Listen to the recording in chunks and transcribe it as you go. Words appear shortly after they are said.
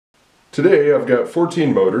Today I've got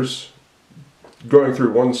 14 motors going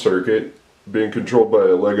through one circuit being controlled by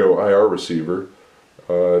a LEGO IR receiver.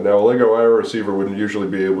 Now a LEGO IR receiver wouldn't usually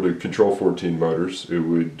be able to control 14 motors. It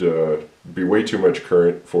would be way too much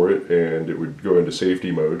current for it, and it would go into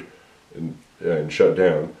safety mode and shut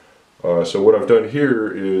down. So what I've done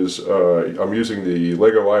here is I'm using the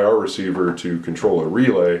LEGO IR receiver to control a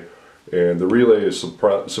relay, and the relay is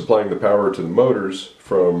supplying the power to the motors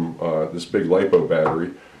from this big LiPo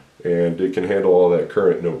battery, and it can handle all that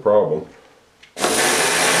current no problem.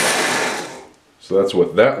 So that's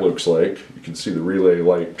what that looks like. You can see the relay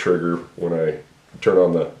light trigger when I turn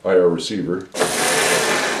on the IR receiver.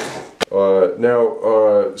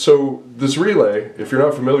 So this relay, if you're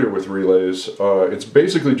not familiar with relays, it's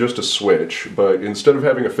basically just a switch, but instead of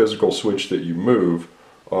having a physical switch that you move,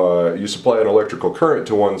 you supply an electrical current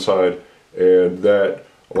to one side, and that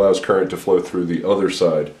allows current to flow through the other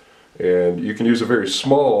side. And you can use a very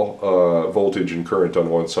small voltage and current on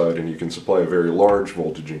one side, and you can supply a very large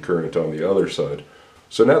voltage and current on the other side.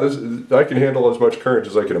 So now I can handle as much current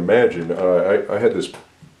as I can imagine. I had this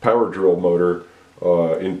power drill motor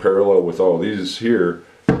in parallel with all these here,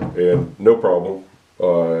 and no problem.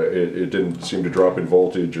 It didn't seem to drop in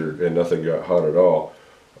voltage, and nothing got hot at all.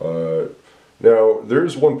 Now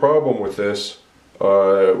there's one problem with this.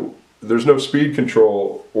 There's no speed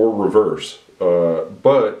control or reverse,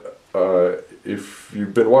 but if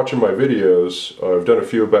you've been watching my videos, I've done a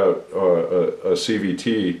few about a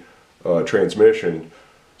CVT transmission,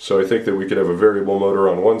 so I think that we could have a variable motor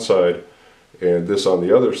on one side and this on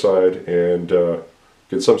the other side, and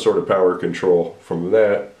get some sort of power control from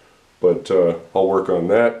that. But I'll work on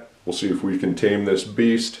that. We'll see if we can tame this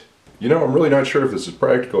beast. You know, I'm really not sure if this is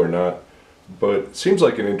practical or not, but it seems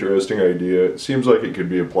like an interesting idea. It seems like it could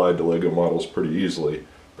be applied to LEGO models pretty easily.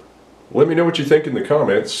 Let me know what you think in the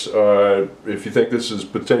comments. If you think this is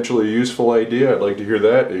potentially a useful idea, I'd like to hear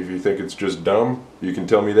that. If you think it's just dumb, you can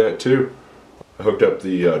tell me that too. I hooked up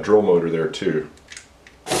the drill motor there too.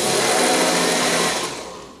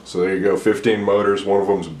 So there you go, 15 motors. One of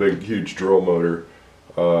them's a big, huge drill motor.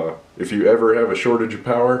 If you ever have a shortage of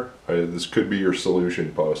power, this could be your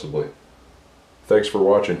solution possibly. Thanks for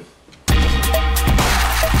watching.